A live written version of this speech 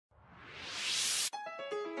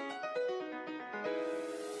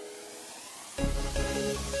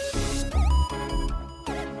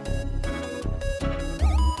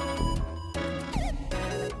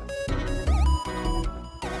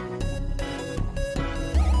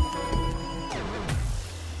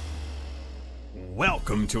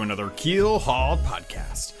Welcome to another Keelhauled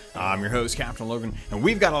podcast. I'm your host, CaptainLogun, and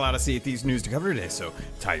we've got a lot of Sea of Thieves news to cover today, so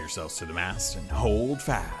tie yourselves to the mast and hold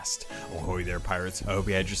fast. Ahoy there, pirates. I hope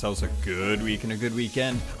you had yourselves a good week and a good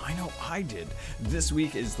weekend. I know I did. This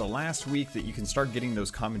week is the last week that you can start getting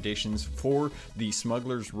those commendations for the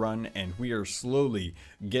Smuggler's Run, and we are slowly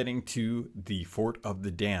getting to the Fort of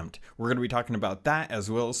the Damned. We're going to be talking about that,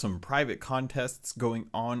 as well as some private contests going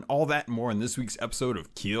on, all that and more in this week's episode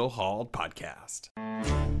of Keelhauled Podcast.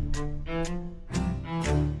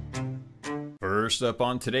 First up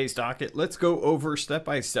on today's docket, let's go over step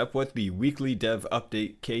by step what the weekly dev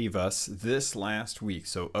update gave us this last week.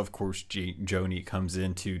 So of course Joni comes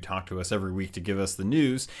in to talk to us every week to give us the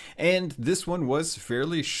news, and this one was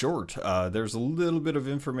fairly short. There's a little bit of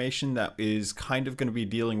information that is kind of going to be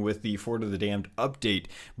dealing with the Fort of the Damned update,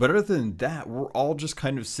 but other than that, we're all just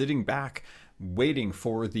kind of sitting back waiting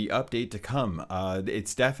for the update to come.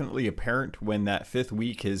 It's definitely apparent when that fifth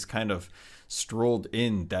week is kind of strolled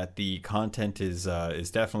in that the content is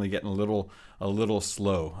definitely getting a little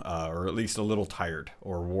slow, or at least a little tired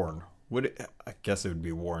or worn. I guess it would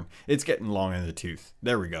be worn. It's getting long in the tooth.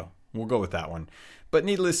 There we go. We'll go with that one. But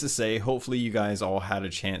needless to say, hopefully you guys all had a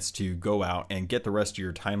chance to go out and get the rest of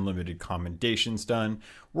your time-limited commendations done,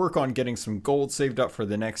 work on getting some gold saved up for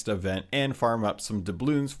the next event, and farm up some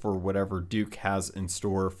doubloons for whatever Duke has in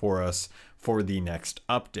store for us for the next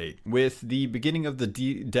update. With the beginning of the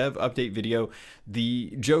dev update video,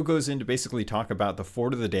 Joe goes in to basically talk about the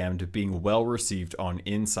Fort of the Damned being well received on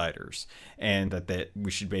insiders, and that we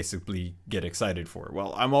should basically get excited for it.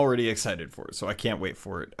 Well, I'm already excited for it, so I can't wait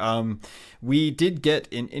for it. We did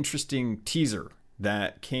get an interesting teaser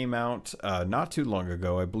that came out not too long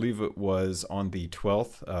ago. I believe it was on the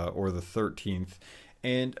 12th or the 13th.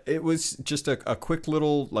 And it was just a quick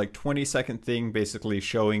little like 20-second thing, basically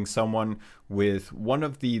showing someone with one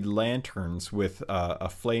of the lanterns with a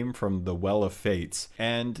flame from the Well of Fates,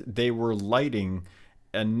 and they were lighting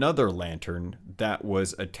another lantern that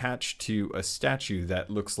was attached to a statue that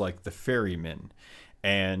looks like the ferryman.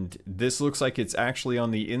 And this looks like it's actually on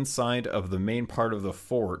the inside of the main part of the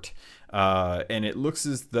fort. And it looks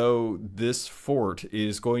as though this fort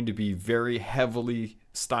is going to be very heavily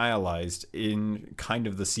stylized in kind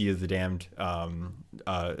of the Sea of the Damned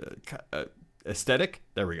aesthetic.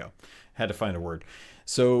 There we go. Had to find a word.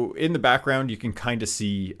 So in the background, you can kind of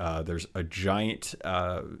see there's a giant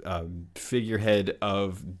figurehead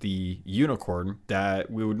of the unicorn that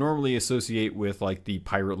we would normally associate with like the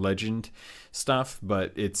pirate legend stuff,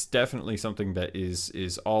 but it's definitely something that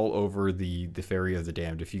is all over the Ferry of the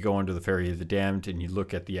Damned. If you go under the Ferry of the Damned and you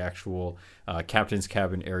look at the actual captain's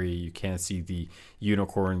cabin area, you can see the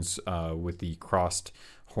unicorns with the crossed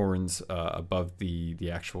horns above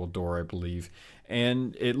the actual door, I believe.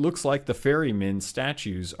 And it looks like the ferryman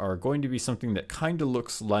statues are going to be something that kind of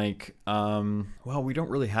looks like, well, we don't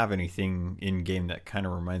really have anything in game that kind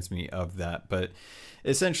of reminds me of that, but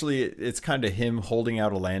essentially it's kind of him holding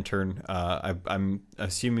out a lantern. I'm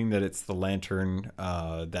assuming that it's the lantern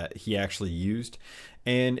that he actually used.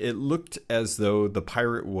 And it looked as though the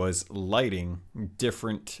pirate was lighting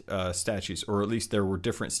different statues, or at least there were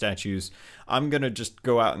different statues. I'm going to just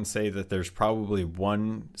go out and say that there's probably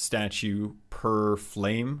one statue per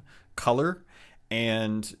flame color,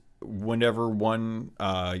 and whenever one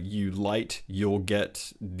you light, you'll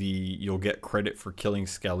get credit for killing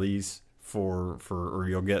skellies or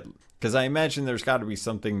you'll get, because I imagine there's got to be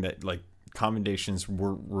something that like commendations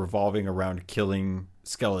were revolving around killing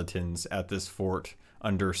skeletons at this fort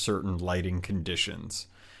under certain lighting conditions,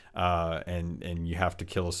 and you have to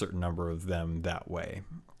kill a certain number of them that way.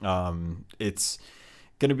 It's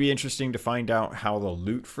going to be interesting to find out how the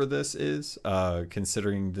loot for this is,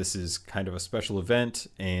 considering this is kind of a special event,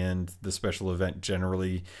 and the special event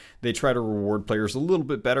generally they try to reward players a little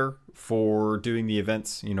bit better for doing the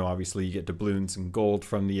events. You know, obviously you get doubloons and gold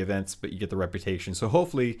from the events, but you get the reputation. So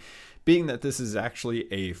hopefully, being that this is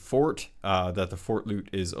actually a fort, that the fort loot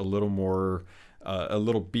is a little more a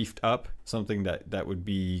little beefed up, something that would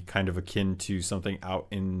be kind of akin to something out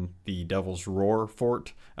in the Devil's Roar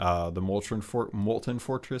Fort, the Molten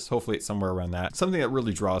Fortress. Hopefully it's somewhere around that. Something that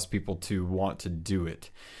really draws people to want to do it.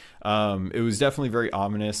 It was definitely very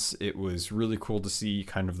ominous. It was really cool to see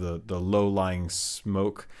kind of the low-lying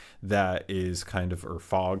smoke that is kind of, or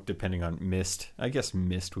fog, depending on mist. I guess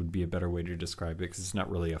mist would be a better way to describe it, because it's not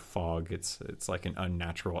really a fog. It's like an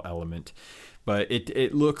unnatural element. But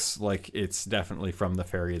it looks like it's definitely from the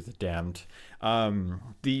Ferry of the Damned.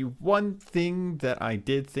 The one thing that I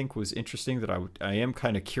did think was interesting, that I am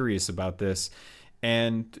kind of curious about this,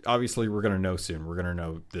 And obviously we're going to know soon. We're going to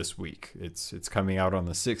know this week. It's coming out on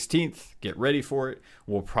the 16th. Get ready for it.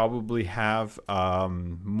 We'll probably have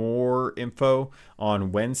more info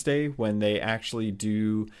on Wednesday when they actually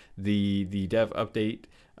do the dev update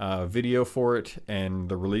video for it and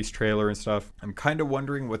the release trailer and stuff. I'm kind of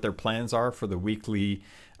wondering what their plans are for the weekly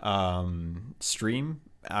stream.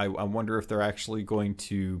 I wonder if they're actually going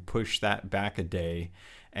to push that back a day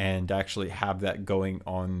and actually have that going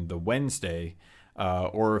on the Wednesday.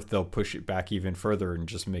 Or if they'll push it back even further and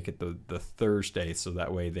just make it the Thursday, so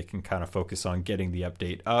that way they can kind of focus on getting the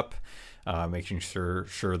update up, making sure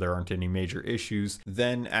there aren't any major issues,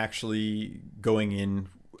 then actually going in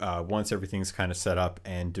once everything's kind of set up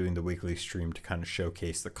and doing the weekly stream to kind of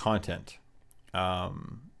showcase the content.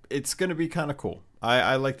 It's going to be kind of cool.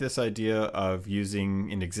 I like this idea of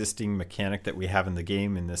using an existing mechanic that we have in the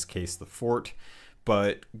game, in this case the fort,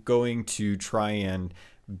 but going to try and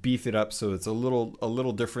beef it up so it's a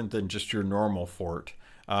little different than just your normal fort.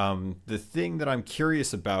 The thing that I'm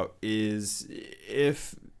curious about is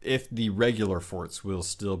if the regular forts will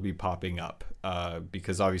still be popping up,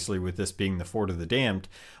 because obviously with this being the Fort of the Damned,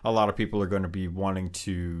 a lot of people are going to be wanting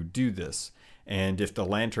to do this. And if the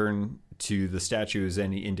lantern to the statue is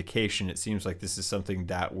any indication, it seems like this is something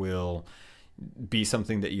that will be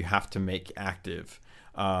something that you have to make active.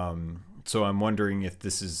 So I'm wondering if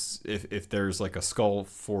this is if there's like a skull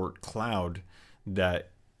fort cloud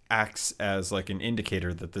that acts as like an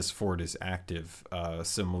indicator that this fort is active,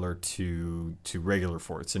 similar to regular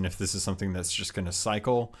forts, and if this is something that's just going to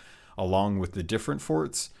cycle along with the different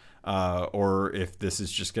forts, or if this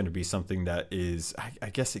is just going to be something that is,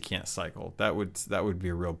 I guess it can't cycle. That would be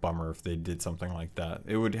a real bummer if they did something like that.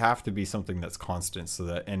 It would have to be something that's constant so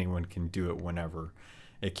that anyone can do it whenever.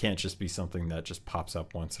 It can't just be something that just pops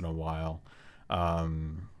up once in a while.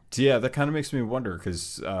 So yeah, that kind of makes me wonder,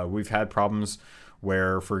 because we've had problems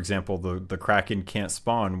where, for example, the Kraken can't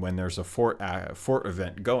spawn when there's a fort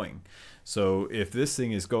event going. So if this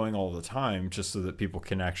thing is going all the time just so that people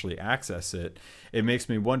can actually access it, it makes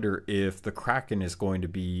me wonder if the Kraken is going to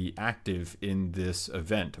be active in this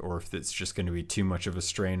event, or if it's just going to be too much of a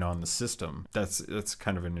strain on the system. That's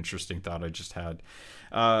kind of an interesting thought I just had.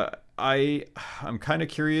 I'm kind of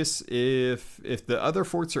curious if the other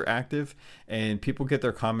forts are active and people get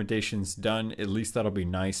their commendations done. At least that'll be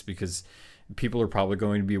nice, because people are probably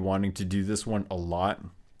going to be wanting to do this one a lot.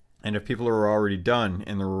 And if people are already done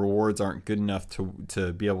and the rewards aren't good enough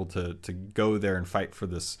to be able to go there and fight for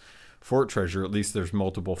this fort treasure, at least there's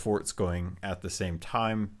multiple forts going at the same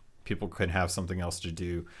time. People could have something else to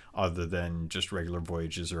do other than just regular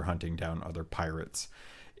voyages or hunting down other pirates.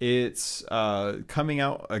 It's coming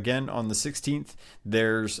out again on the 16th.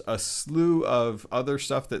 There's a slew of other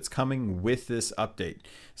stuff that's coming with this update.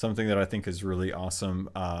 Something that I think is really awesome.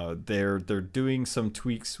 They're doing some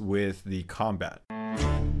tweaks with the combat.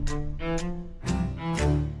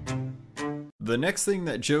 The next thing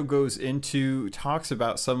that Joe goes into talks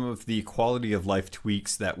about some of the quality of life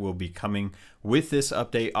tweaks that will be coming with this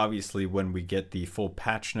update. Obviously, when we get the full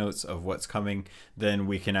patch notes of what's coming, then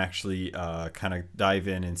we can actually kind of dive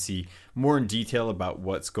in and see more in detail about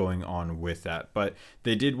what's going on with that. But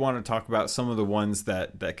they did want to talk about some of the ones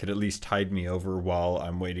that could at least tide me over while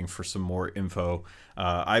I'm waiting for some more info.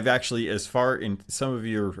 I've actually, some of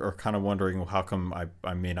you are kind of wondering, well, how come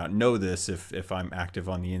I may not know this if I'm active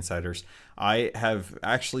on the insiders. I have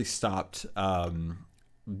actually stopped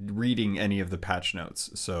reading any of the patch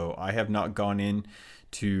notes. So I have not gone in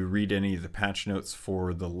to read any of the patch notes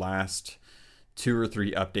for the last 2 or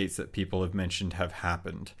 3 updates that people have mentioned have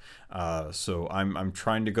happened. So I'm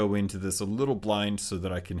trying to go into this a little blind so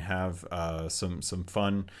that I can have some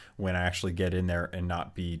fun when I actually get in there and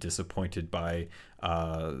not be disappointed by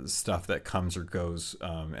stuff that comes or goes,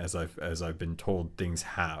 as I've been told things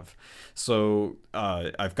have. So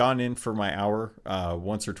I've gone in for my hour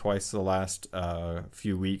once or twice the last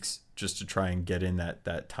few weeks, just to try and get in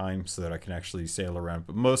that time so that I can actually sail around.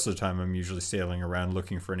 But most of the time I'm usually sailing around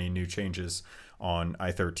looking for any new changes on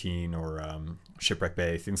I-13 or Shipwreck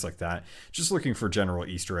Bay, things like that. Just looking for general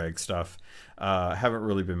Easter egg stuff. Haven't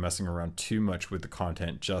really been messing around too much with the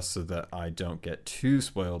content, just so that I don't get too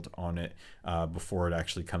spoiled on it before it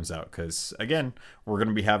actually comes out. Because again, we're going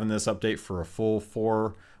to be having this update for a full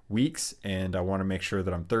 4 weeks, and I want to make sure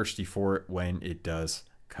that I'm thirsty for it when it does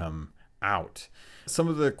come out. Some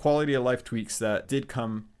of the quality of life tweaks that did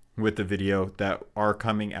come with the video that are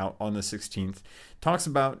coming out on the 16th talks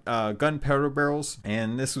about gunpowder barrels.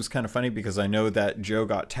 And this was kind of funny because I know that Joe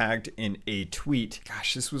got tagged in a tweet,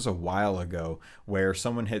 gosh, this was a while ago, where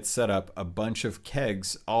someone had set up a bunch of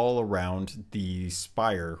kegs all around the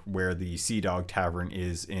spire where the Sea Dog Tavern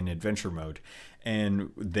is in adventure mode.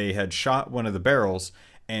 And they had shot one of the barrels,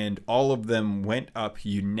 and all of them went up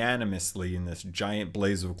unanimously in this giant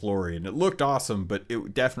blaze of glory. And it looked awesome, but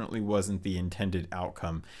it definitely wasn't the intended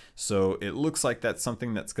outcome. So it looks like that's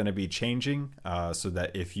something that's going to be changing, so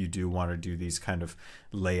that if you do want to do these kind of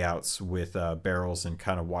layouts with barrels and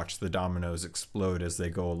kind of watch the dominoes explode as they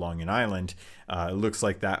go along an island, it looks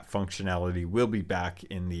like that functionality will be back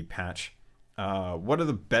in the patch. One of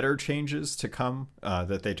the better changes to come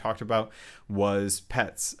that they talked about was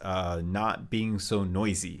pets not being so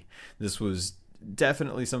noisy. This was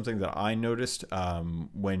definitely something that I noticed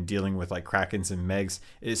when dealing with like Krakens and Megs.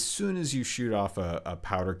 As soon as you shoot off a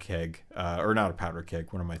powder keg, or not a powder keg,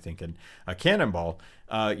 what am I thinking? A cannonball,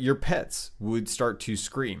 your pets would start to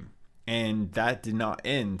scream. And that did not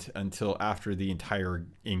end until after the entire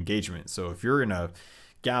engagement. So if you're in a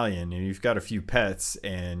galleon and you've got a few pets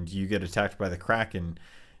and you get attacked by the Kraken,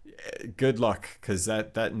 good luck, because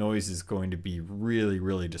that noise is going to be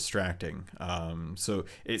really distracting. So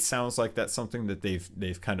it sounds like that's something that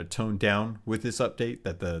they've kind of toned down with this update,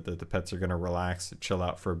 that the pets are going to relax, chill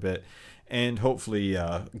out for a bit, and hopefully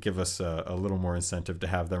give us a little more incentive to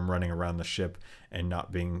have them running around the ship and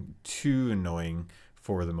not being too annoying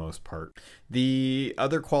for the most part. The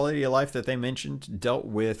other quality of life that they mentioned dealt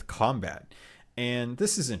with combat. And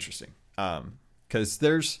this is interesting because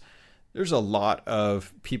there's a lot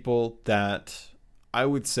of people that I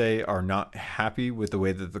would say are not happy with the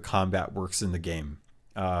way that the combat works in the game.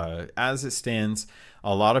 As it stands,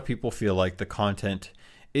 a lot of people feel like the content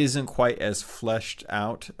isn't quite as fleshed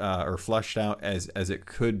out as it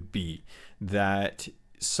could be. That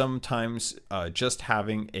sometimes just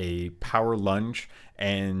having a power lunge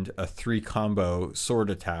and a 3 combo sword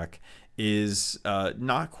attack is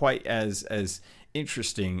not quite as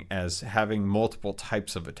interesting as having multiple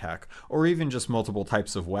types of attack, or even just multiple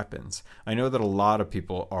types of weapons. I know that a lot of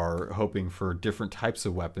people are hoping for different types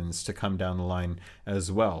of weapons to come down the line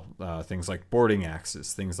as well. Things like boarding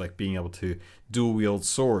axes, things like being able to dual wield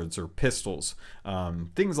swords or pistols,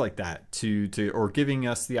 things like that, or giving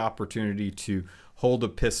us the opportunity to hold a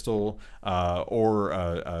pistol or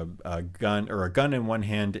a gun in one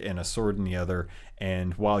hand and a sword in the other,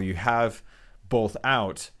 and while you have both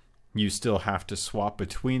out, you still have to swap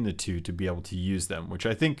between the two to be able to use them, which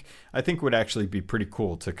I think would actually be pretty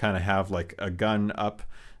cool, to kind of have like a gun up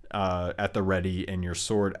at the ready and your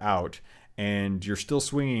sword out, and you're still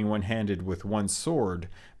swinging one-handed with one sword,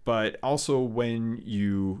 but also when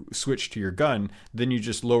you switch to your gun, then you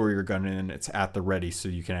just lower your gun and it's at the ready, so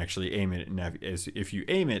you can actually aim it. And if you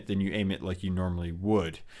aim it, then you aim it like you normally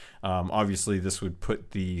would. Obviously, this would put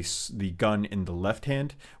the gun in the left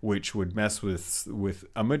hand, which would mess with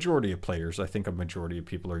a majority of players. I think a majority of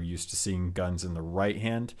people are used to seeing guns in the right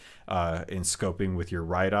hand in scoping with your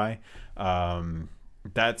right eye.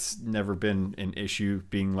 That's never been an issue.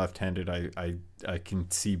 Being left-handed, I can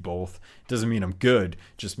see both. Doesn't mean I'm good,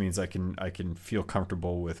 just means I can feel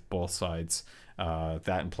comfortable with both sides. That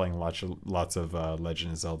and playing lots of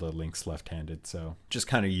Legend of Zelda Link's left-handed, so just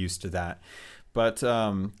kind of used to that. But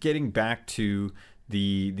getting back to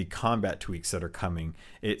the combat tweaks that are coming,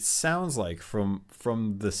 it sounds like from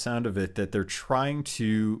the sound of it that they're trying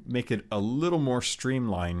to make it a little more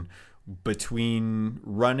streamlined between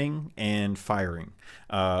running and firing.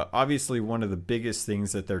 Obviously, one of the biggest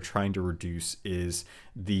things that they're trying to reduce is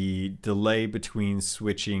the delay between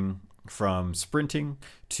switching from sprinting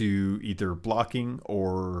to either blocking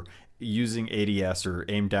or using ADS or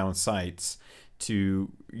aim down sights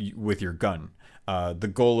with your gun.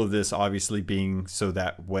 The goal of this obviously being so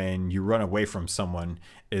that when you run away from someone,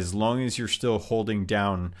 as long as you're still holding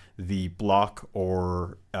down the block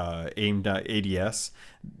or aimed ADS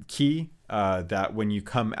key, that when you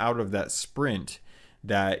come out of that sprint,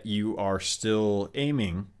 that you are still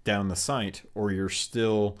aiming down the sight, or you're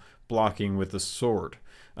still blocking with the sword,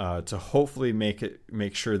 to hopefully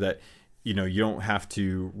make sure that you don't have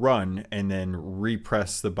to run and then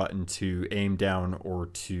repress the button to aim down or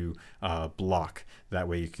to block. That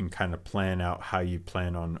way you can kind of plan out how you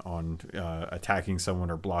plan on attacking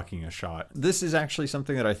someone or blocking a shot. This is actually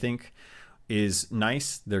something that I think is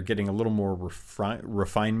nice. They're getting a little more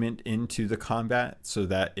refinement into the combat, so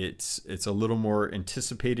that it's a little more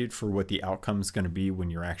anticipated for what the outcome is going to be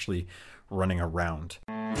when you're actually running around.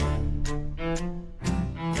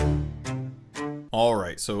 All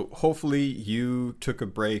right, so hopefully you took a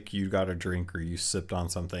break, you got a drink, or you sipped on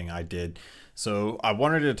something. I did. So I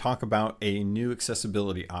wanted to talk about a new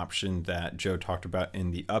accessibility option that Joe talked about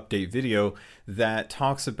in the update video that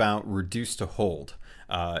talks about reduce to hold.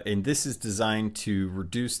 And this is designed to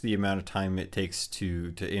reduce the amount of time it takes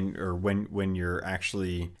when you're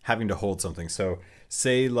actually having to hold something. So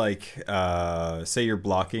say you're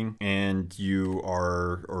blocking and you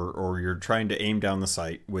are or you're trying to aim down the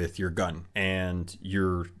sight with your gun, and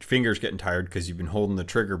your fingers getting tired because you've been holding the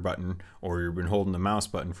trigger button or you've been holding the mouse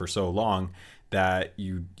button for so long that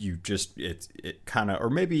you just it kind of, or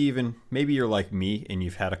maybe you're like me and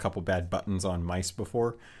you've had a couple bad buttons on mice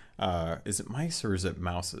before. Is it mice or is it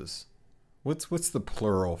mouses? What's the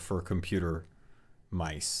plural for computer?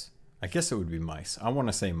 Mice. I guess it would be mice. I want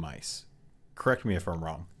to say mice. Correct me if I'm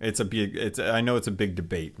wrong. I know it's a big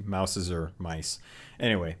debate. Mouses or mice.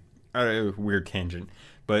 Anyway, weird tangent.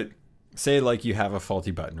 But say like you have a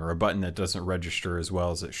faulty button or a button that doesn't register as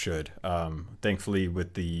well as it should. Thankfully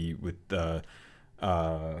with the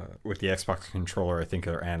Xbox controller, I think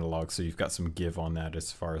they're analog, so you've got some give on that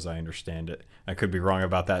as far as I understand it. I could be wrong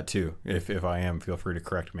about that too. If I am, feel free to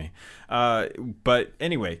correct me. But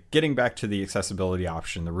anyway, getting back to the accessibility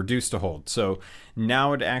option, the reduce to hold. So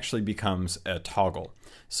now it actually becomes a toggle.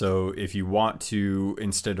 So if you want to,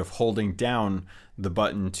 instead of holding down the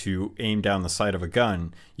button to aim down the sight of a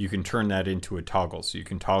gun, you can turn that into a toggle. So you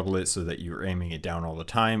can toggle it so that you're aiming it down all the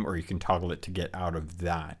time, or you can toggle it to get out of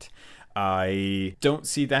that. I don't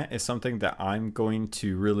see that as something that I'm going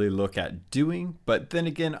to really look at doing, but then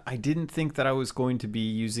again, I didn't think that I was going to be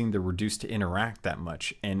using the reduce to interact that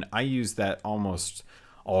much, and I use that almost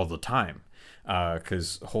all the time,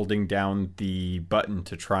 because holding down the button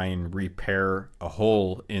to try and repair a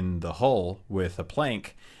hole in the hull with a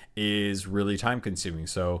plank is really time consuming.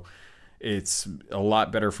 So it's a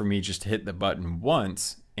lot better for me just to hit the button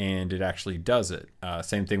once and it actually does it.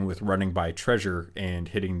 Same thing with running by treasure and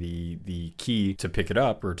hitting the key to pick it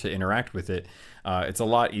up or to interact with it. It's a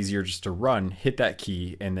lot easier just to run, hit that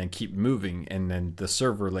key, and then keep moving, and then the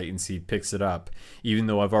server latency picks it up. Even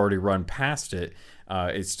though I've already run past it,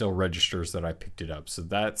 it still registers that I picked it up. So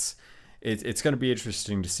it's going to be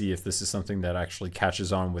interesting to see if this is something that actually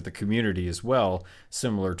catches on with the community as well,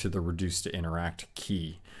 similar to the reduce to interact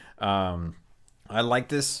key. I like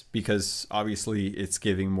this because obviously it's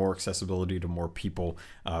giving more accessibility to more people.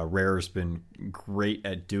 Rare's been great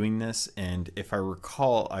at doing this, and if I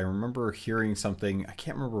recall, I remember hearing something, I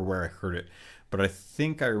can't remember where I heard it, but I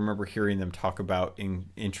think I remember hearing them talk about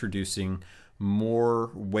introducing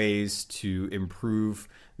more ways to improve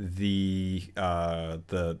the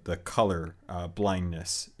color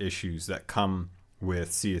blindness issues that come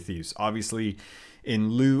with Sea of Thieves. Obviously,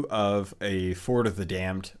 in lieu of a Fort of the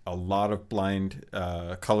Damned, a lot of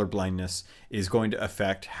color blindness is going to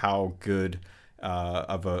affect how good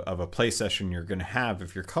of a play session you're going to have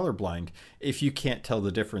if you're colorblind, if you can't tell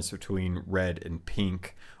the difference between red and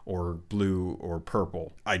pink or blue or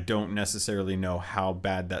purple. I don't necessarily know how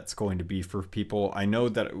bad that's going to be for people. I know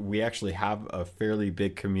that we actually have a fairly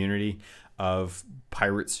big community of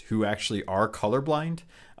pirates who actually are colorblind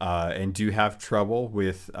and do have trouble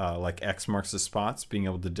with like X marks the spots, being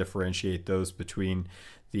able to differentiate those between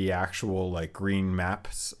the actual like green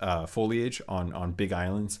maps foliage on big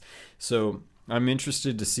islands. So I'm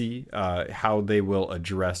interested to see how they will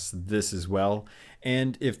address this as well,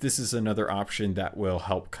 and if this is another option that will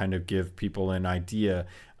help kind of give people an idea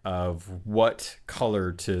of what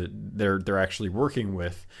color they're actually working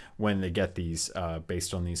with when they get these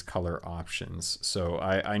based on these color options. So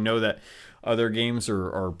I know that other games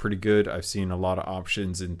are pretty good. I've seen a lot of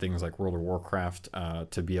options in things like World of Warcraft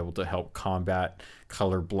to be able to help combat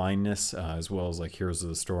color blindness, as well as like Heroes of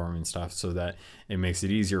the Storm and stuff, so that it makes it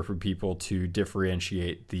easier for people to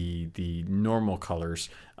differentiate the normal colors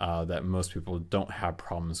that most people don't have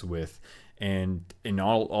problems with. And in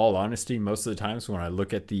all honesty, most of the times when I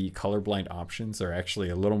look at the colorblind options, they're actually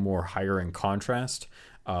a little more higher in contrast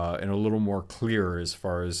and a little more clear as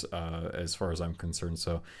far as I'm concerned.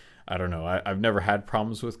 So I don't know. I've never had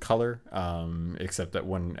problems with color, except that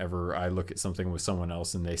whenever I look at something with someone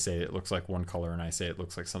else and they say it looks like one color and I say it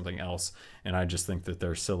looks like something else, and I just think that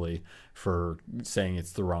they're silly for saying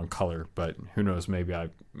it's the wrong color. But who knows? Maybe I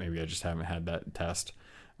just haven't had that test.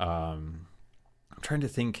 I'm trying to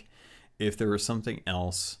think if there was something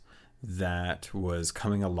else that was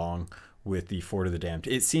coming along with the Fort of the Damned.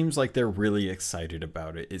 It seems like they're really excited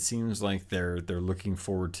about it. It seems like they're looking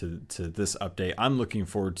forward to this update. I'm looking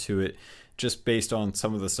forward to it just based on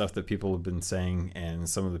some of the stuff that people have been saying and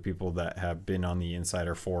some of the people that have been on the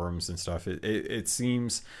insider forums and stuff. It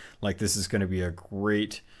seems like this is going to be a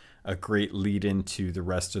great a great lead into the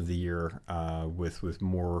rest of the year with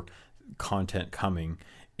more content coming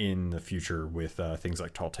in the future with things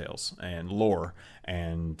like Tall Tales and lore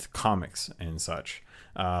and comics and such.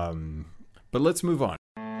 But let's move on.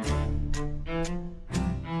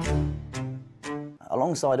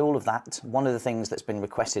 Alongside all of that, one of the things that's been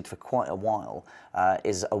requested for quite a while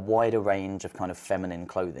is a wider range of kind of feminine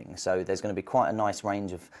clothing. So there's going to be quite a nice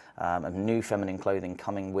range of new feminine clothing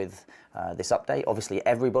coming with this update. Obviously,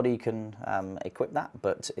 everybody can equip that,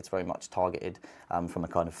 but it's very much targeted from a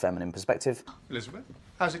kind of feminine perspective. Elizabeth,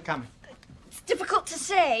 how's it coming? It's difficult to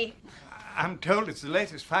say. I'm told it's the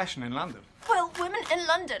latest fashion in London. Well, women in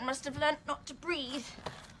London must have learnt not to breathe.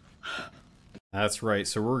 That's right.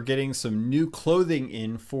 So we're getting some new clothing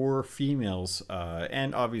in for females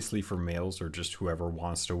and obviously for males or just whoever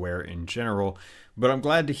wants to wear in general. But I'm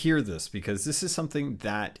glad to hear this because this is something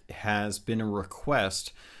that has been a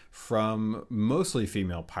request from mostly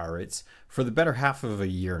female pirates for the better half of a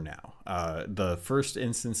year now. The first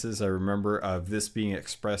instances I remember of this being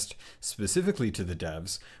expressed specifically to the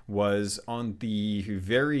devs was on the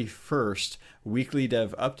very first weekly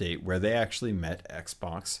dev update where they actually met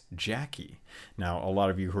Xbox Jackie. Now, a lot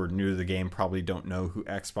of you who are new to the game probably don't know who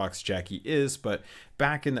Xbox Jackie is, but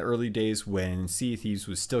back in the early days when Sea of Thieves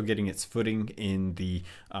was still getting its footing in the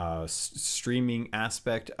streaming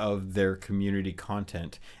aspect of their community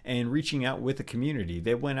content and reaching out with the community,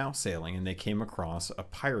 they went out sailing and they came across a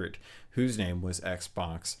pirate whose name was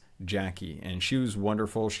Xbox Jackie, and she was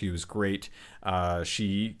wonderful. She was great.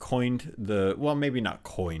 She coined well, maybe not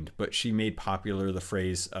coined, but she made popular the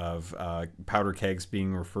phrase of powder kegs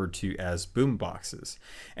being referred to as boom boxes.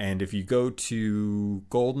 And if you go to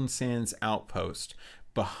Golden Sands Outpost,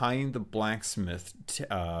 behind the blacksmithing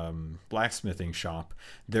shop,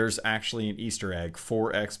 there's actually an Easter egg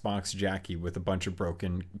for Xbox Jackie with a bunch of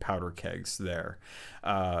broken powder kegs there.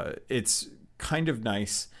 It's kind of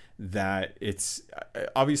nice that it's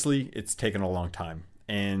obviously it's taken a long time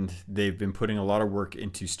and they've been putting a lot of work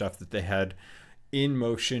into stuff that they had in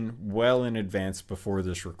motion well in advance before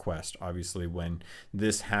this request. Obviously, when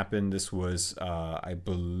this happened, this was I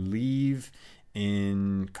believe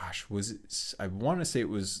in I want to say it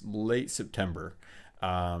was late September,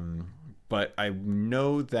 but I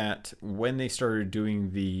know that when they started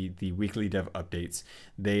doing the weekly dev updates,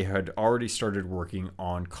 they had already started working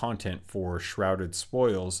on content for Shrouded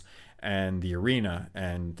Spoils and the arena,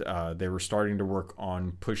 and they were starting to work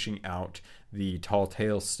on pushing out the Tall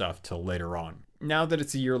Tales stuff till later on. Now that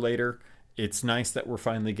it's a year later, it's nice that we're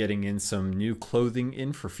finally getting in some new clothing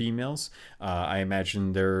in for females. I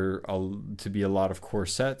imagine there to be a lot of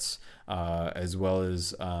corsets, as well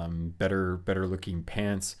as better looking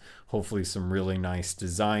pants. Hopefully some really nice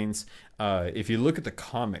designs. If you look at the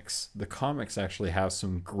comics actually have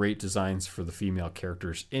some great designs for the female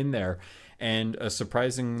characters in there, and a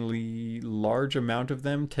surprisingly large amount of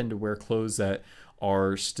them tend to wear clothes that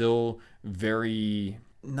are still very...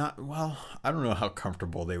 I don't know how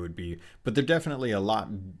comfortable they would be, but they're definitely a lot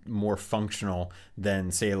more functional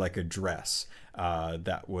than, say, like a dress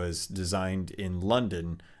that was designed in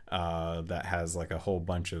London that has like a whole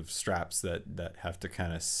bunch of straps that have to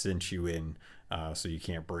kind of cinch you in so you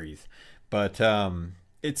can't breathe. But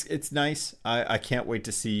it's nice. I can't wait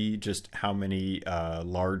to see just how many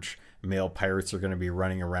large male pirates are going to be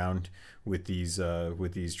running around with these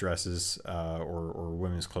dresses or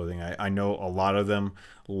women's clothing. I know a lot of them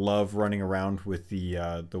love running around with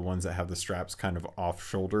the ones that have the straps kind of off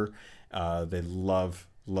shoulder. They love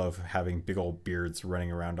having big old beards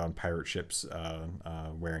running around on pirate ships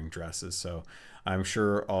wearing dresses. So I'm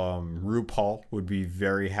sure RuPaul would be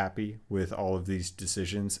very happy with all of these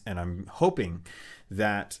decisions, and I'm hoping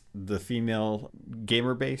that the female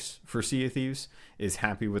gamer base for Sea of Thieves is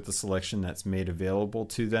happy with the selection that's made available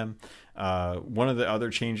to them. One of the other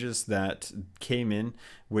changes that came in,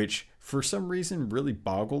 which for some reason really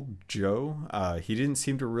boggled Joe, he didn't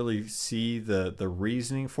seem to really see the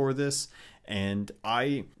reasoning for this, and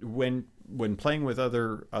when playing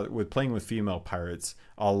with female pirates,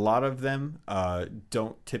 a lot of them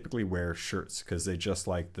don't typically wear shirts because they just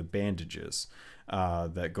like the bandages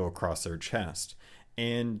that go across their chest.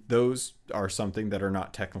 And those are something that are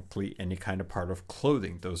not technically any kind of part of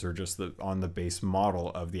clothing. Those are just on the base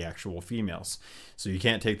model of the actual females. So you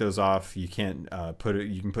can't take those off. You can't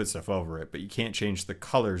you can put stuff over it, but you can't change the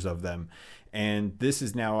colors of them. And this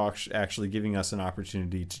is now actually giving us an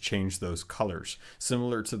opportunity to change those colors,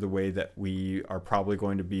 similar to the way that we are probably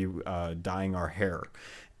going to be dyeing our hair.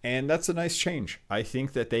 And that's a nice change. I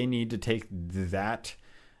think that they need to take that.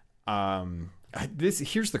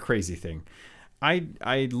 Here's the crazy thing.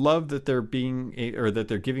 I love that they're that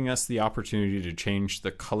they're giving us the opportunity to change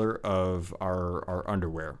the color of our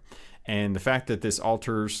underwear, and the fact that this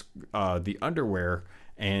alters the underwear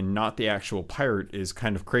and not the actual pirate is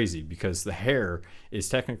kind of crazy, because the hair is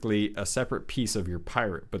technically a separate piece of your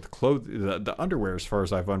pirate, but the underwear, as far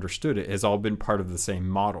as I've understood it, has all been part of the same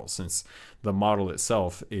model, since the model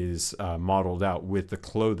itself is modeled out with the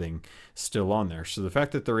clothing still on there. So the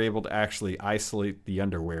fact that they're able to actually isolate the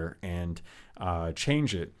underwear and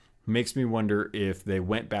change it makes me wonder if they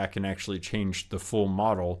went back and actually changed the full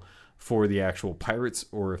model for the actual pirates,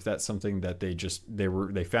 or if that's something that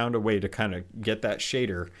they found a way to kind of get that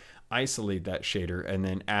shader, isolate that shader, and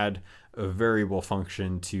then add a variable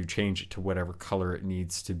function to change it to whatever color it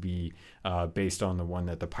needs to be based on the one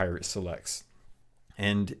that the pirate selects.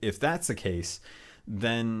 And if that's the case,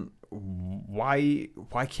 then why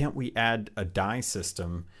can't we add a dye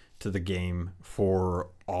system to the game for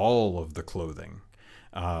all of the clothing?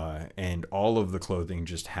 And all of the clothing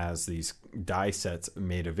just has these dye sets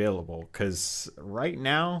made available, because right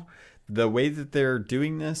now the way that they're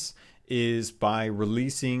doing this is by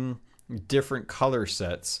releasing different color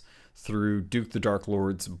sets through Duke the Dark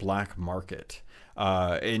Lord's black market.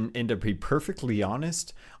 And to be perfectly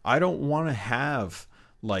honest, I don't want to have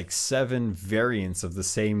like 7 variants of the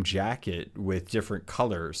same jacket with different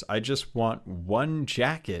colors. I just want one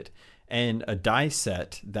jacket and a dye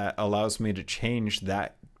set that allows me to change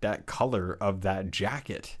that color of that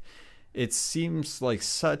jacket. It seems like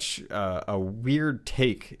such a weird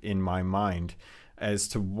take in my mind as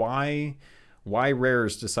to why Rare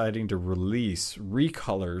is deciding to release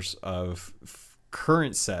recolors of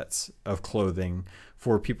current sets of clothing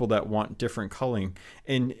for people that want different coloring.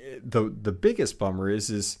 And the biggest bummer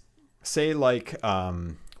is say like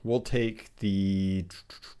we'll take the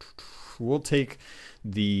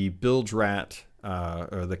Bilge Rat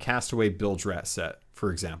or the Castaway Bilge Rat set,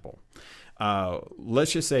 for example.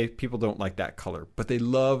 Let's just say people don't like that color, but they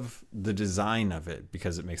love the design of it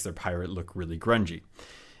because it makes their pirate look really grungy.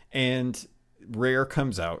 And Rare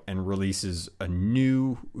comes out and releases a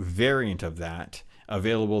new variant of that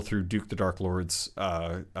available through Duke the Dark Lord's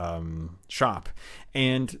shop.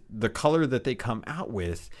 And the color that they come out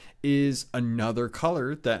with is another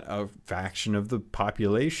color that a faction of the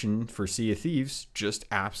population for Sea of Thieves just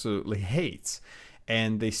absolutely hates.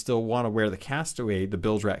 And they still want to wear the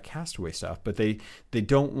Bilge Rat Castaway stuff, but they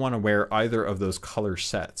don't want to wear either of those color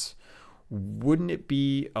sets. Wouldn't it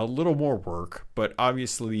be a little more work, but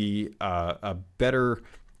obviously a better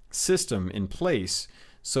system in place,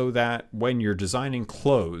 so that when you're designing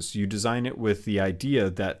clothes, you design it with the idea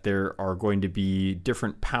that there are going to be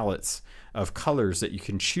different palettes of colors that you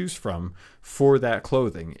can choose from for that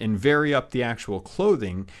clothing, and vary up the actual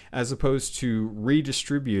clothing, as opposed to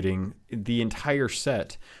redistributing the entire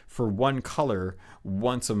set for one color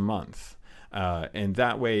once a month. And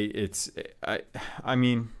that way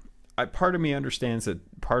part of me understands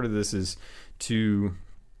that part of this is to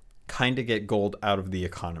kind of get gold out of the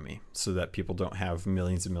economy so that people don't have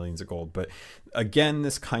millions and millions of gold. But again,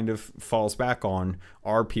 this kind of falls back on,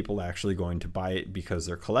 are people actually going to buy it because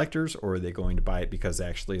they're collectors, or are they going to buy it because they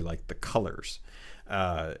actually like the colors?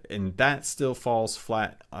 And that still falls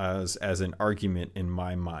flat as an argument in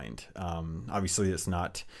my mind. Obviously that's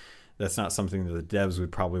not something that the devs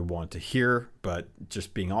would probably want to hear, but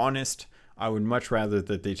just being honest, I would much rather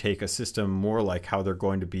that they take a system more like how they're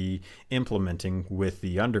going to be implementing with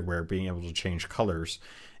the underwear, being able to change colors,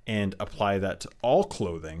 and apply that to all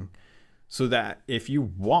clothing, so that if you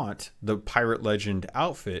want the Pirate Legend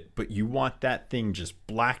outfit, but you want that thing just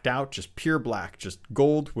blacked out, just pure black, just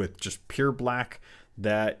gold with just pure black,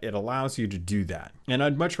 that it allows you to do that. And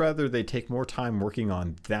I'd much rather they take more time working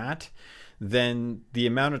on that than the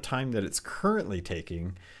amount of time that it's currently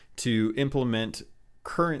taking to implement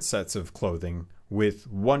current sets of clothing with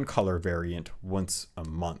one color variant once a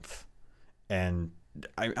month. And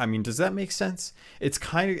I mean, does that make sense? It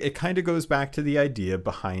kind of goes back to the idea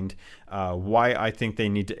behind why I think they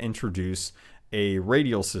need to introduce a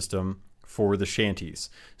radial system for the shanties.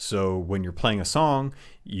 So when you're playing a song,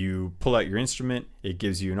 you pull out your instrument, it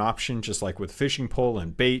gives you an option, just like with fishing pole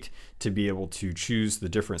and bait, to be able to choose the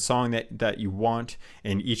different song that you want,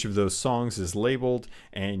 and each of those songs is labeled,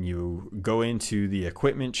 and you go into the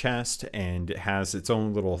equipment chest and it has its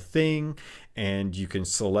own little thing, and you can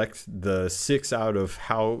select the 6 out of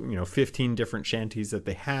 15 different shanties that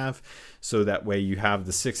they have, so that way you have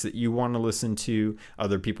the 6 that you want to listen to,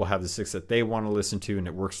 other people have the 6 that they want to listen to, and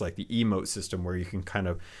it works like the emote system where you can kind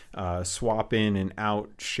of swap in and out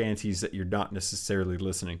shanties that you're not necessarily necessarily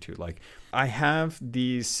listening to. Like, I have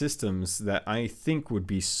these systems that I think would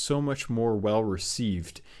be so much more well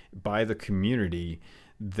received by the community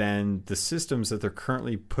than the systems that they're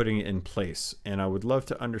currently putting in place. And I would love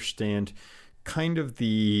to understand kind of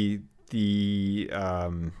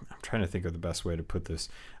I'm trying to think of the best way to put this.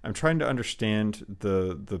 I'm trying to understand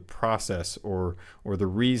the process or the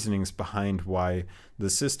reasonings behind why the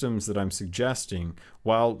systems that I'm suggesting,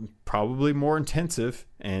 while probably more intensive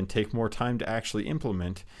and take more time to actually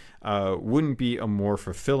implement, wouldn't be a more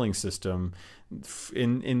fulfilling system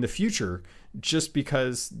in the future, just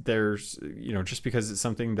because just because it's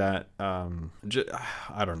something that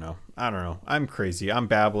I don't know. I'm crazy. I'm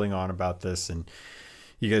babbling on about this, and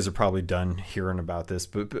you guys are probably done hearing about this,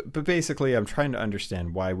 but basically I'm trying to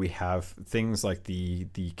understand why we have things like the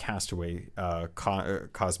Castaway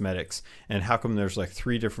cosmetics, and how come there's like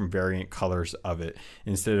 3 different variant colors of it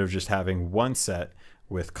instead of just having one set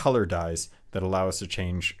with color dyes that allow us to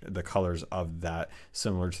change the colors of that,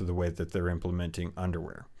 similar to the way that they're implementing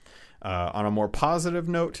underwear. On a more positive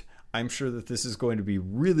note, I'm sure that this is going to be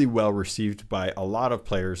really well received by a lot of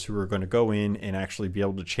players who are going to go in and actually be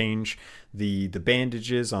able to change the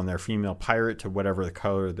bandages on their female pirate to whatever the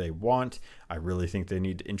color they want. I really think they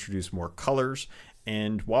need to introduce more colors.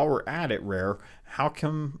 And while we're at it, Rare, how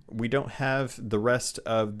come we don't have the rest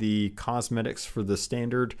of the cosmetics for the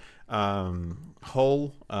standard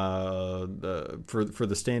hull, for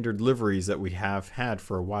the standard liveries that we have had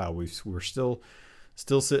for a while? We're still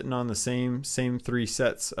sitting on the same 3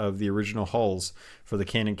 sets of the original hulls for the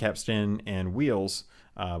cannon, capstan, and wheels,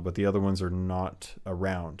 but the other ones are not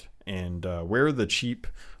around. And where are the cheap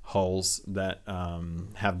hulls that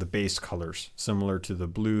have the base colors similar to the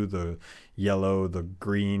blue, the yellow, the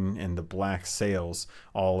green, and the black sails,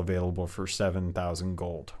 all available for 7,000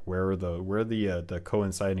 gold? Where are the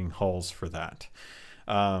coinciding hulls for that?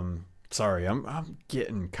 Sorry, I'm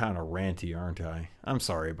getting kind of ranty, aren't I? I'm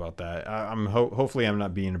sorry about that. Hopefully I'm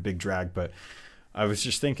not being a big drag, but I was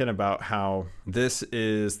just thinking about how this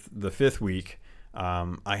is the 5th week.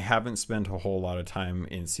 I haven't spent a whole lot of time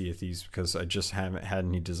in Sea of Thieves because I just haven't had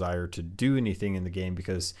any desire to do anything in the game,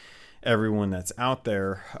 because everyone that's out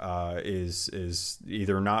there is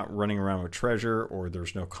either not running around with treasure, or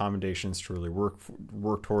there's no commendations to really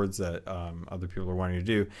work towards that other people are wanting to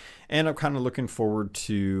do. And I'm kind of looking forward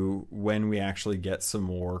to when we actually get some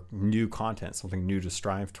more new content, something new to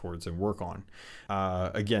strive towards and work on.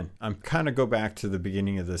 Again, I'm kind of go back to the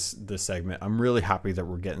beginning of this segment. I'm really happy that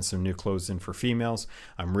we're getting some new clothes in for females.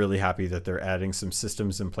 I'm really happy that they're adding some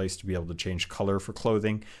systems in place to be able to change color for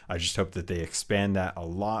clothing. I just hope that they expand that a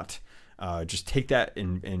lot. Just take that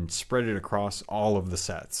and spread it across all of the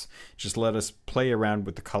sets. Just let us play around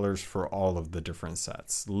with the colors for all of the different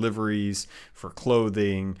sets. Liveries, for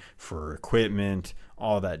clothing, for equipment,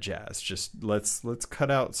 all that jazz. Just let's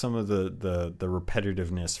cut out some of the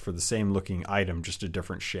repetitiveness for the same looking item, just a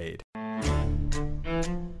different shade.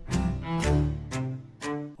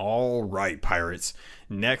 All right, pirates.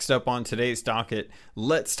 Next up on today's docket,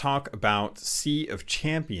 let's talk about Sea of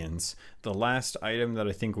Champions, the last item that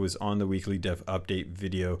I think was on the weekly dev update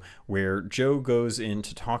video, where Joe goes in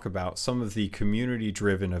to talk about some of the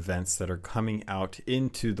community-driven events that are coming out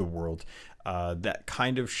into the world that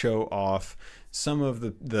kind of show off some of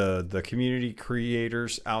the community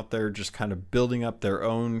creators out there just kind of building up their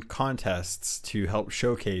own contests to help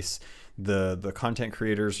showcase the content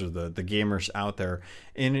creators or the gamers out there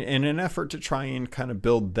in an effort to try and kind of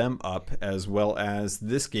build them up, as well as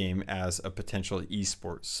this game as a potential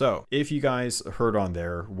esport. So if you guys heard on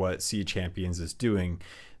there what Sea of Champions is doing,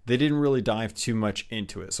 they didn't really dive too much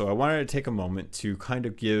into it. So I wanted to take a moment to kind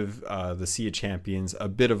of give the Sea of Champions a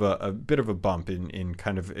bit of a bump in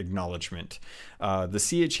kind of acknowledgement. The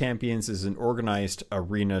Sea of Champions is an organized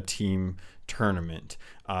arena team tournament.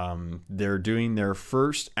 They're doing their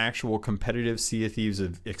first actual competitive Sea of Thieves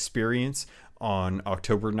experience on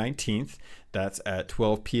October 19th. That's at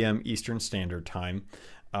 12 p.m. Eastern Standard Time.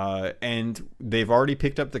 And they've already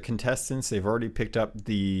picked up the contestants. They've already picked up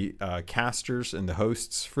the casters and the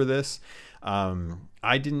hosts for this.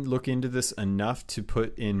 I didn't look into this enough to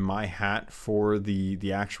put in my hat for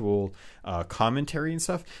the actual commentary and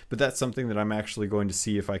stuff, but that's something that I'm actually going to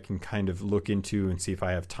see if I can kind of look into and see if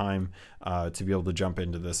I have time to be able to jump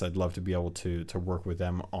into this. I'd love to be able to work with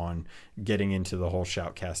them on getting into the whole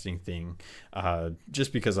shoutcasting thing,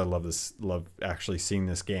 just because I love actually seeing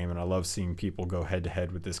this game, and I love seeing people go head to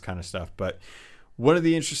head with this kind of stuff. But one of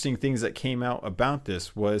the interesting things that came out about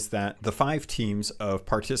this was that the 5 teams of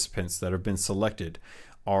participants that have been selected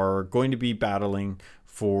are going to be battling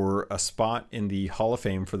for a spot in the Hall of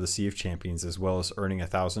Fame for the Sea of Champions, as well as earning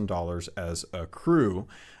 $1,000 as a crew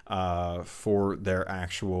for the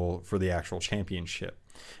actual championship.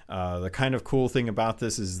 The kind of cool thing about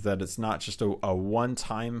this is that it's not just a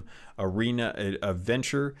one-time arena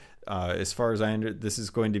adventure. As far as I understand, this is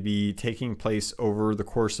going to be taking place over the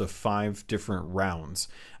course of 5 different rounds.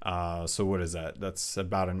 So what is that? That's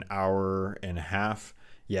about an hour and a half.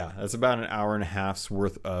 Yeah, that's about an hour and a half's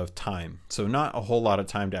worth of time. So not a whole lot of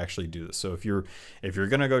time to actually do this. So if you're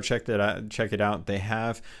gonna go check it out, they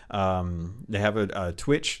have a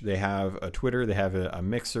Twitch, they have a Twitter, they have a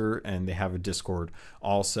Mixer, and they have a Discord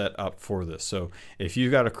all set up for this. So if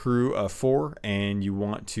you've got a crew of 4 and you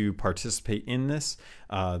want to participate in this,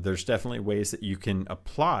 there's definitely ways that you can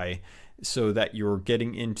apply so that you're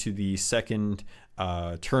getting into the second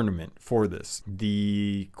tournament for this.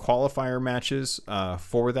 The qualifier matches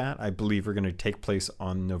for that, I believe, are going to take place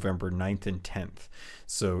on November 9th and 10th.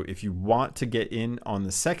 So if you want to get in on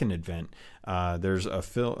the second event, there's a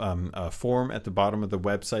form at the bottom of the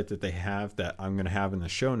website that they have that I'm going to have in the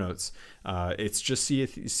show notes. It's just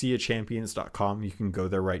seachampions.com. You can go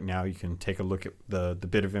there right now. You can take a look at the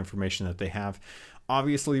bit of information that they have.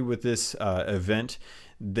 Obviously, with this event,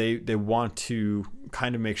 they want to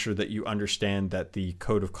kind of make sure that you understand that the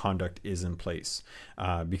code of conduct is in place,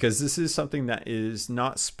 because this is something that is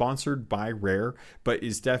not sponsored by Rare, but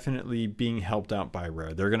is definitely being helped out by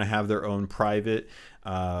Rare. They're going to have their own private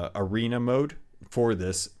arena mode for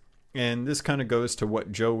this. And this kind of goes to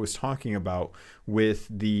what Joe was talking about with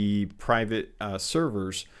the private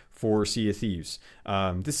servers for Sea of Thieves.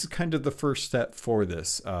 This is kind of the first step for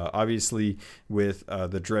this. Obviously, with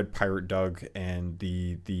the Dread Pirate Doug and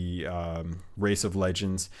the Race of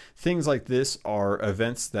Legends, things like this are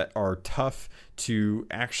events that are tough to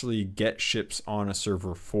actually get ships on a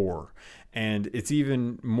server for. And it's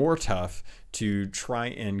even more tough to try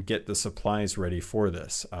and get the supplies ready for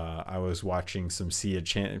this. I was watching some Sea of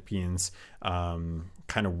Champions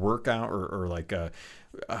kind of workout, or like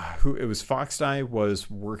who it was, Foxdie was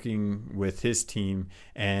working with his team,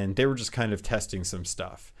 and they were just kind of testing some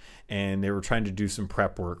stuff, and they were trying to do some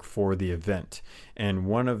prep work for the event. And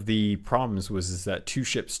one of the problems was that 2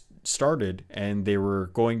 ships started, and they were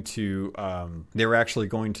actually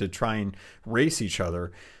going to try and race each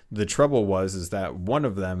other. The trouble was that one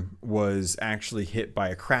of them was actually hit by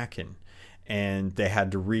a kraken, and they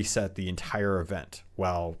had to reset the entire event.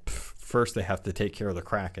 Well, first they have to take care of the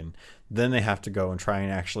kraken, then they have to go and try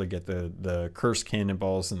and actually get the cursed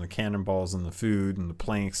cannonballs and the cannonballs and the food and the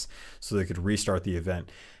planks so they could restart the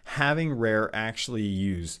event. Having Rare actually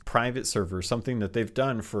use private servers, something that they've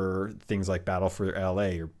done for things like Battle for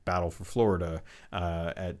LA or Battle for Florida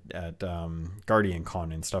at Guardian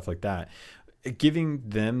Con and stuff like that, giving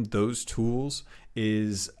them those tools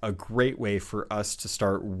is a great way for us to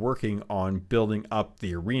start working on building up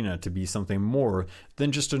the arena to be something more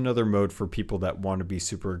than just another mode for people that want to be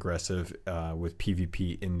super aggressive with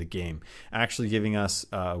PvP in the game. Actually giving us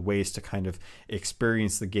ways to kind of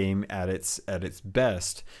experience the game at its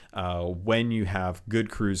best when you have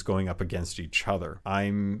good crews going up against each other.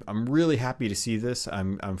 I'm really happy to see this.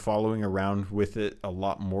 I'm following around with it a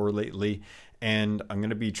lot more lately. And I'm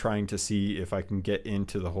going to be trying to see if I can get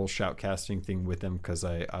into the whole shoutcasting thing with them, because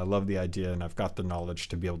I love the idea, and I've got the knowledge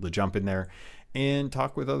to be able to jump in there and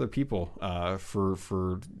talk with other people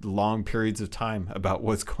for long periods of time about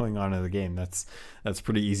what's going on in the game. That's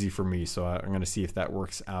pretty easy for me, so I'm going to see if that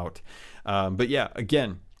works out. But yeah,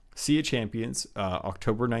 again, Sea of Champions,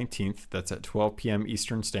 October 19th. That's at 12 p.m.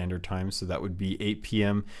 Eastern Standard Time, so that would be 8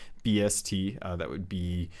 p.m. BST. That would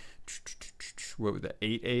be... what was that,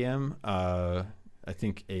 8 a.m. I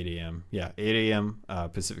think 8 a.m. Yeah, 8 a.m.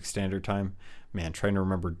 Pacific Standard Time. Man, trying to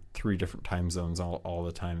remember 3 different time zones all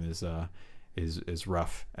the time is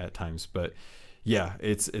rough at times. But yeah,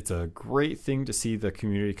 it's a great thing to see the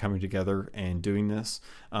community coming together and doing this.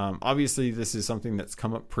 Obviously, this is something that's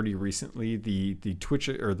come up pretty recently. The Twitch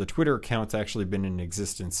or the Twitter account's actually been in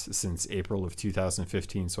existence since April of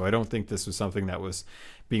 2015. So I don't think this was something that was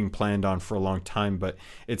being planned on for a long time. But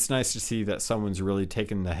it's nice to see that someone's really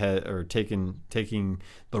taken the head, or taking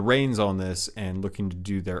the reins on this and looking to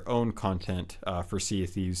do their own content for Sea of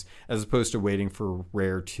Thieves, as opposed to waiting for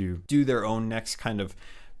Rare to do their own next kind of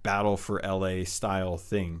Battle for LA style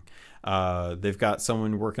thing. They've got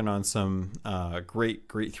someone working on some great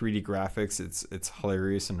 3D graphics. It's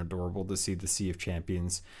hilarious and adorable to see the Sea of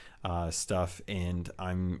Champions stuff, and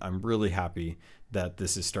I'm really happy that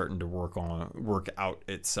this is starting to work out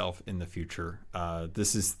itself in the future.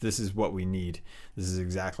 This is what we need. This is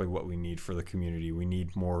exactly what we need for the community. We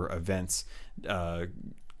need more events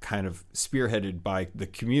kind of spearheaded by the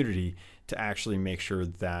community to actually make sure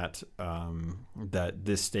that that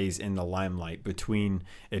this stays in the limelight between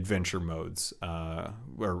adventure modes,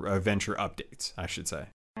 or adventure updates, I should say.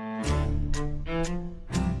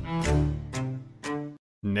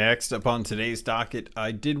 Next up on today's docket,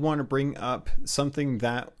 I did want to bring up something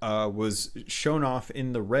that was shown off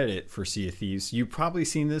in the Reddit for Sea of Thieves. You've probably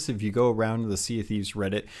seen this if you go around the Sea of Thieves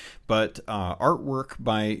Reddit, but artwork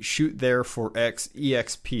by Shoot There for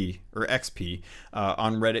EXP or XP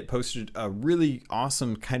on Reddit posted a really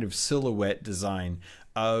awesome kind of silhouette design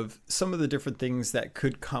of some of the different things that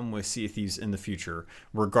could come with Sea of Thieves in the future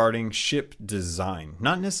regarding ship design.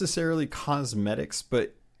 Not necessarily cosmetics,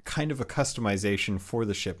 but kind of a customization for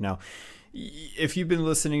the ship. Now, if you've been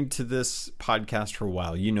listening to this podcast for a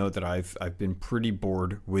while, you know that I've been pretty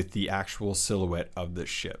bored with the actual silhouette of the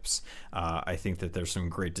ships. I think that there's some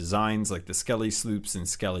great designs like the Skelly sloops and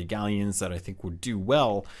Skelly galleons that I think would do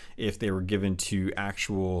well if they were given to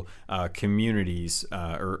actual communities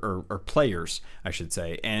or players, I should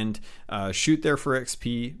say. And Shoot There for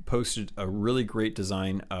XP posted a really great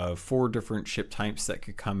design of 4 different ship types that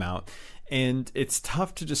could come out. And it's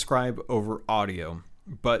tough to describe over audio,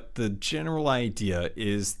 but the general idea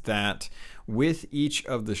is that with each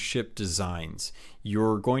of the ship designs,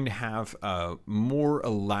 you're going to have more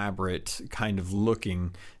elaborate kind of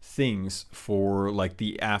looking things for like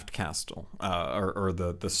the aft castle or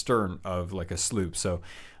the stern of like a sloop. So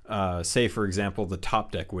say, for example, the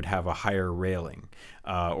top deck would have a higher railing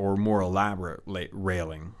or more elaborate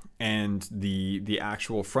railing. And the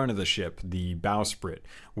actual front of the ship, the bowsprit,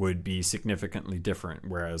 would be significantly different.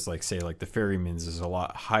 Whereas, like, say, like the ferryman's is a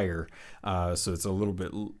lot higher, so it's a little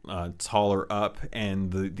bit taller up,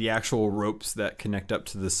 and the actual ropes that connect up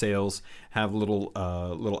to the sails have little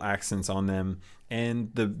accents on them.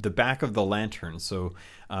 And the back of the lantern, so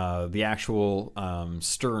the actual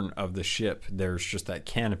stern of the ship, there's just that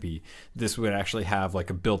canopy. This would actually have like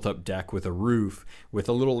a built-up deck with a roof with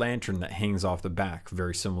a little lantern that hangs off the back,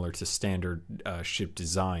 very similar to standard ship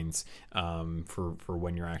designs for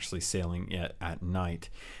when you're actually sailing at night.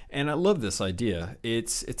 And I love this idea.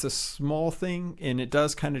 It's a small thing, and it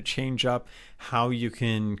does kind of change up how you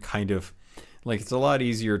can kind of, like, it's a lot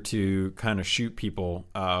easier to kind of shoot people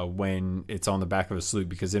when it's on the back of a sloop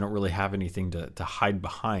because they don't really have anything to hide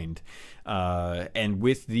behind. And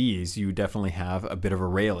with these, you definitely have a bit of a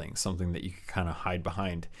railing, something that you could kind of hide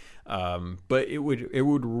behind. But it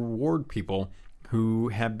would reward people who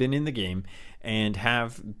have been in the game and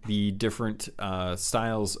have the different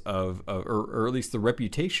styles of, or at least the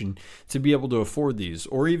reputation to be able to afford these,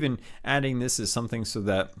 or even adding this as something so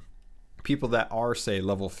that people that are, say,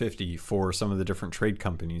 level 50 for some of the different trade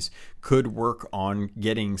companies could work on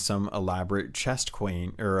getting some elaborate chest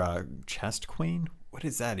queen, or chest queen? What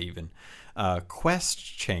is that even? Quest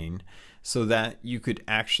chain, so that you could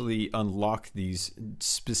actually unlock these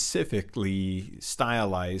specifically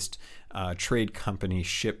stylized trade company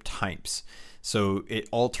ship types. So it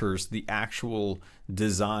alters the actual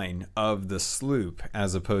design of the sloop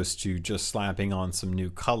as opposed to just slapping on some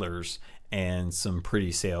new colors and some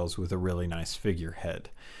pretty sails with a really nice figurehead.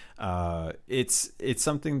 It's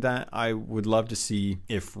something that I would love to see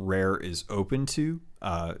if Rare is open to,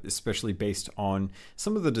 especially based on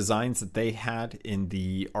some of the designs that they had in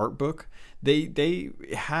the art book. They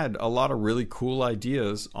had a lot of really cool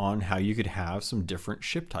ideas on how you could have some different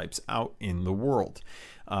ship types out in the world.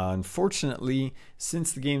 Unfortunately,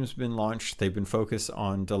 since the game's been launched, they've been focused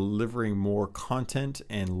on delivering more content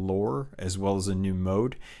and lore as well as a new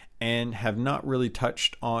mode, and have not really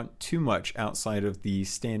touched on too much outside of the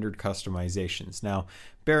standard customizations. Now,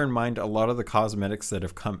 bear in mind, a lot of the cosmetics that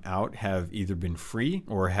have come out have either been free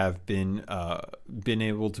or have been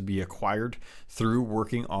able to be acquired through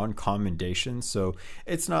working on commendations. So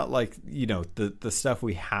it's not like, you know, the stuff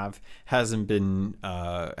we have hasn't been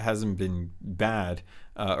bad.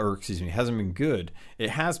 Or excuse me, hasn't been good.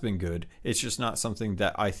 It has been good. It's just not something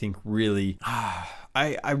that I think really.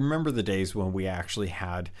 I remember the days when we actually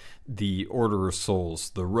had the Order of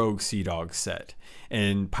Souls, the Rogue Sea Dog set,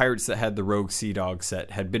 and pirates that had the Rogue Sea Dog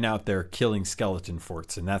set had been out there killing skeleton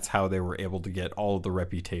forts, and that's how they were able to get all of the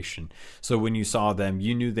reputation. So when you saw them,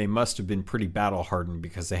 you knew they must have been pretty battle hardened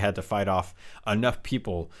because they had to fight off enough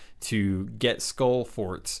people to get skull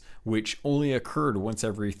forts, which only occurred once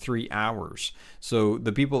every 3 hours. So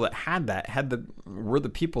the people that had that were the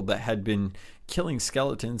people that had been killing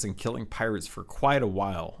skeletons and killing pirates for quite a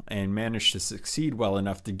while and managed to succeed well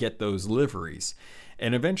enough to get those liveries.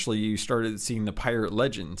 And eventually you started seeing the Pirate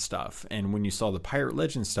Legend stuff. And when you saw the Pirate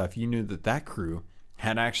Legend stuff, you knew that crew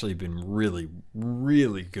had actually been really,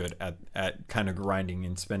 really good at kind of grinding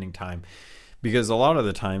and spending time Because a lot of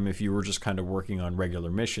the time, if you were just kind of working on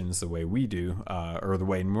regular missions the way we do, or the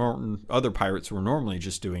way other pirates were normally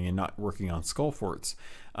just doing and not working on skull forts,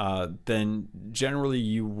 then generally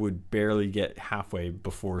you would barely get halfway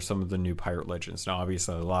before some of the new pirate legends. Now,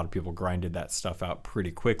 obviously, a lot of people grinded that stuff out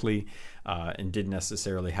pretty quickly and didn't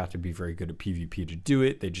necessarily have to be very good at PvP to do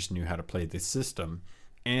it. They just knew how to play the system.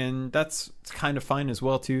 And that's kind of fine as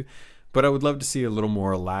well, too. But I would love to see a little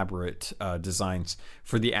more elaborate designs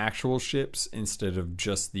for the actual ships instead of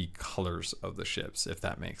just the colors of the ships, if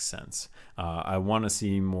that makes sense. I want to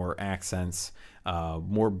see more accents,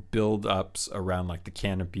 more build-ups around like the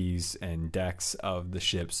canopies and decks of the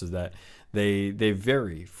ships so that they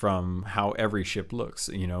vary from how every ship looks.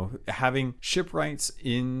 You know, having shipwrights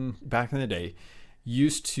back in the day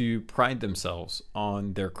used to pride themselves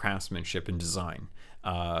on their craftsmanship and design.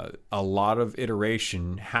 A lot of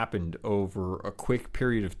iteration happened over a quick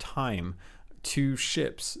period of time to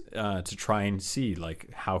ships to try and see like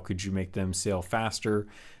how could you make them sail faster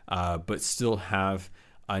but still have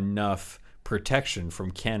enough protection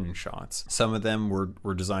from cannon shots. Some of them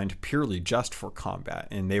were designed purely just for combat,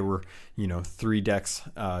 and they were, you know, 3 decks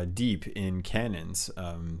deep in cannons,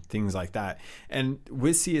 things like that. And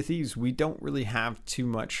with Sea of Thieves, we don't really have too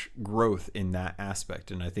much growth in that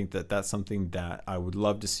aspect, and I think that that's something that I would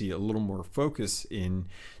love to see a little more focus in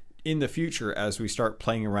the future as we start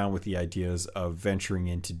playing around with the ideas of venturing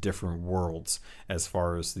into different worlds as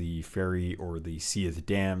far as the Ferry or the Sea of the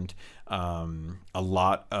Damned. A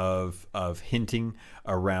lot of hinting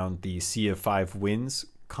around the Sea of Five Winds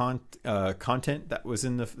content that was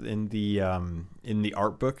in the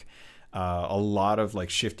art book. A lot of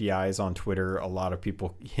like shifty eyes on Twitter, a lot of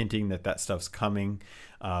people hinting that stuff's coming.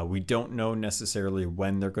 We don't know necessarily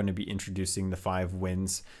when they're going to be introducing the Five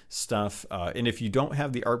Winds stuff. And if you don't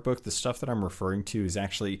have the art book, the stuff that I'm referring to is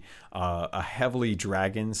actually a heavily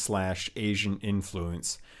dragon / Asian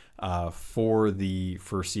influence for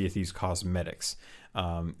Sea of Thieves cosmetics.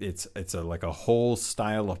 It's like a whole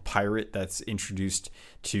style of pirate that's introduced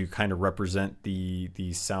to kind of represent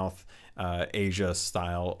the South Asia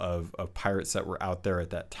style of pirates that were out there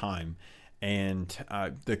at that time. And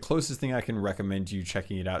the closest thing I can recommend you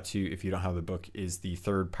checking it out to, if you don't have the book, is the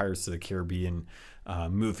third Pirates of the Caribbean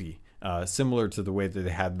movie. Similar to the way that they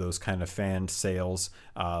had those kind of fanned sails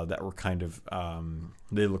that were kind of,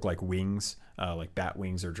 they look like wings, like bat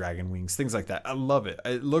wings or dragon wings, things like that. I love it.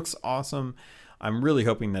 It looks awesome. I'm really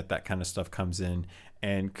hoping that kind of stuff comes in.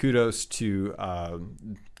 And kudos to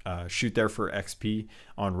Shoot There for XP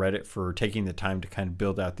on Reddit for taking the time to kind of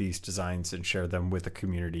build out these designs and share them with the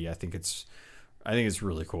community. I think it's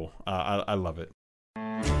really cool. I love it.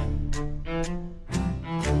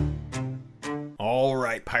 All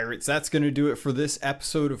right, pirates, that's going to do it for this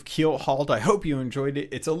episode of Keelhauled. I hope you enjoyed it.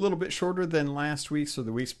 It's a little bit shorter than last week's or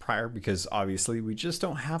the weeks prior because obviously we just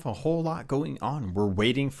don't have a whole lot going on. We're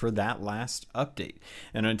waiting for that last update.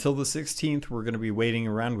 And until the 16th, we're going to be waiting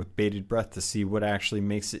around with bated breath to see what actually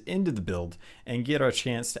makes it into the build and get our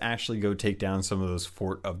chance to actually go take down some of those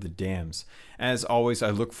Fort of the Dams. As always, I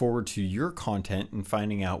look forward to your content and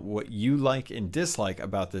finding out what you like and dislike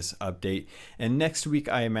about this update. And next week,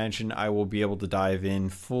 I imagine I will be able to dive in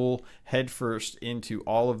full headfirst into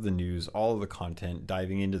all of the news, all of the content,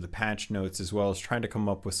 diving into the patch notes, as well as trying to come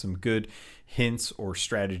up with some good hints or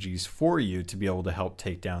strategies for you to be able to help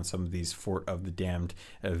take down some of these Fort of the Damned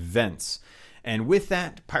events. And with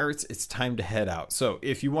that, pirates, it's time to head out. So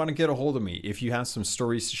if you want to get a hold of me, if you have some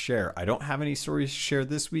stories to share, I don't have any stories to share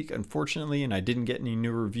this week, unfortunately, and I didn't get any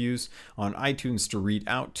new reviews on iTunes to read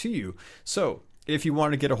out to you. So if you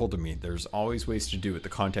want to get a hold of me, there's always ways to do it. The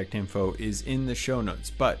contact info is in the show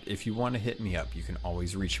notes. But if you want to hit me up, you can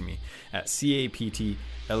always reach me at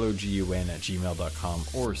CaptainLogun@gmail.com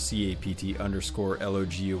or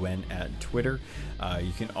CAPT_LOGUN at Twitter.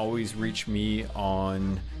 You can always reach me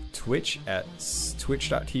on Twitch at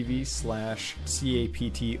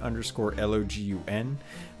twitch.tv/CAPT_LOGUN.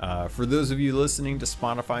 For those of you listening to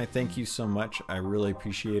Spotify, thank you so much. I really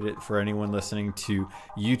appreciate it. For anyone listening to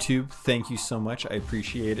YouTube, thank you so much. I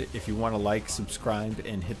appreciate it. If you want to like, subscribe,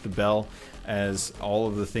 and hit the bell as all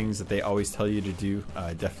of the things that they always tell you to do,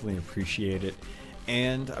 I definitely appreciate it.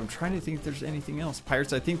 And I'm trying to think if there's anything else.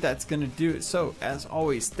 Pirates, I think that's going to do it. So, as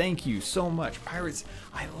always, thank you so much. Pirates,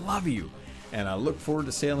 I love you. And I look forward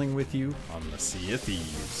to sailing with you on the Sea of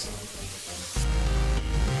Thieves.